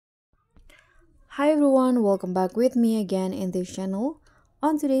Hi everyone, welcome back with me again in this channel.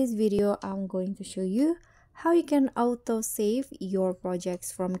 On today's video, I'm going to show you how you can auto save your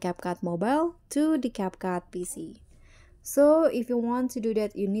projects from CapCut Mobile to the CapCut PC. So if you want to do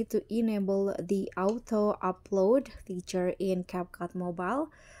that, you need to enable the auto upload feature in CapCut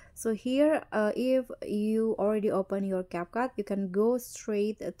Mobile. So here, if you already open your CapCut, you can go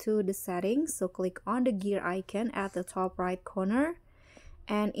straight to the settings. So click on the gear icon at the top right corner.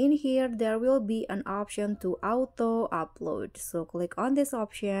 And in here there will be an option to auto upload, so click on this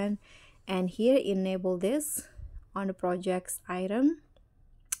option and here enable this on the projects item.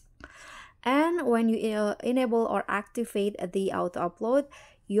 And when you enable or activate the auto upload,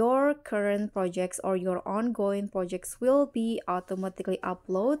 your current projects or your ongoing projects will be automatically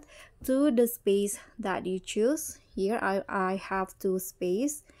upload to the space that you choose. Here I have two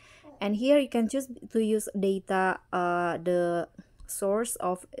space, and here you can choose to use data, the source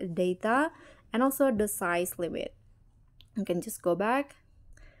of data, and also the size limit. You can just go back.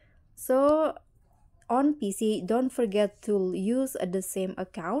 So on PC, don't forget to use the same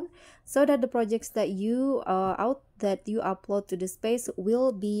account so that the projects that you upload to the space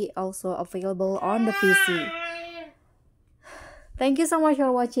will be also available on the PC. Thank you so much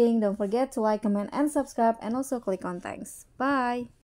for watching. Don't forget to like, comment, and subscribe, and also click on thanks. Bye.